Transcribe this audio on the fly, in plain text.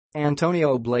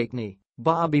Antonio Blakeney,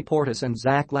 Bobby Portis and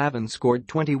Zach LaVine scored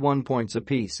 21 points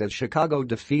apiece as Chicago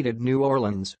defeated New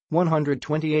Orleans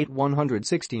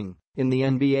 128-116 in the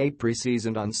NBA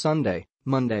preseason on Sunday,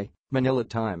 Monday, Manila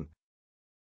time.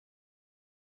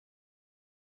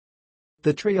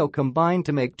 The trio combined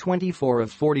to make 24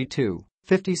 of 42,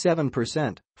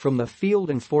 57%, from the field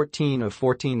and 14 of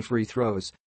 14 free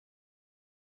throws.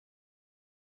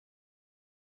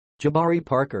 Jabari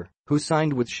Parker, who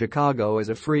signed with Chicago as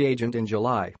a free agent in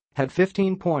July, had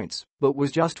 15 points but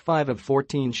was just 5 of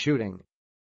 14 shooting.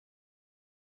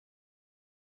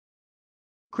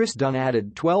 Kris Dunn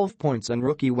added 12 points and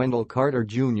rookie Wendell Carter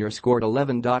Jr. scored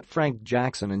 11.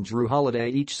 Jackson and Jrue Holiday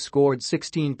each scored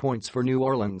 16 points for New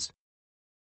Orleans.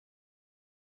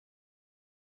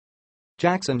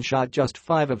 Jackson shot just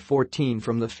 5 of 14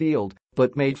 from the field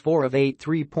but made 4 of 8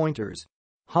 three-pointers.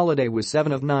 Holiday was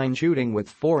 7 of 9 shooting with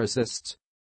 4 assists.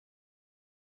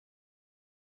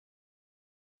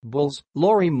 Bulls'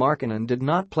 Lauri Markkanen did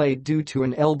not play due to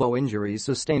an elbow injury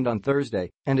sustained on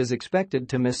Thursday and is expected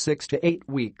to miss 6 to 8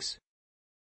 weeks.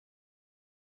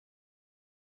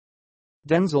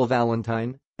 Denzel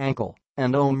Valentine, ankle,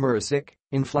 and Omer Asik,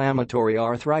 inflammatory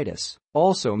arthritis,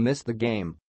 also missed the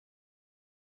game.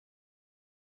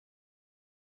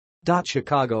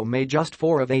 Chicago made just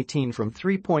 4 of 18 from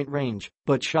three-point range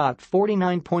but shot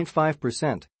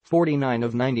 49.5%, 49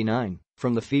 of 99,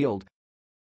 from the field.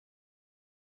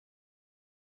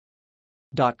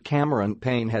 Cameron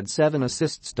Payne had 7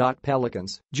 assists.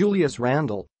 Pelicans' Julius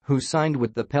Randle, who signed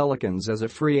with the Pelicans as a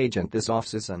free agent this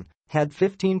offseason, had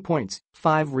 15 points,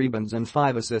 5 rebounds and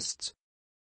 5 assists.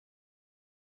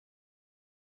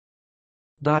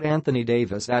 Anthony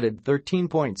Davis added 13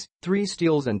 points, 3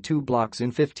 steals and 2 blocks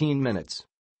in 15 minutes.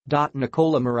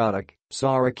 Nikola Mirotic,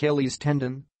 sore Achilles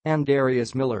tendon, and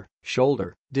Darius Miller,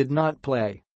 shoulder, did not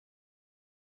play.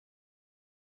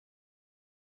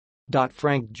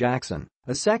 Frank Jackson,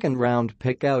 a second-round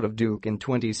pick out of Duke in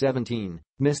 2017,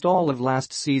 missed all of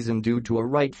last season due to a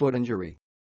right foot injury.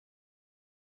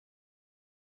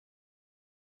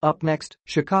 Up next,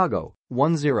 Chicago,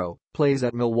 1-0, plays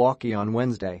at Milwaukee on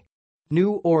Wednesday.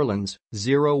 New Orleans,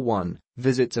 0-1,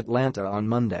 visits Atlanta on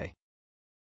Monday.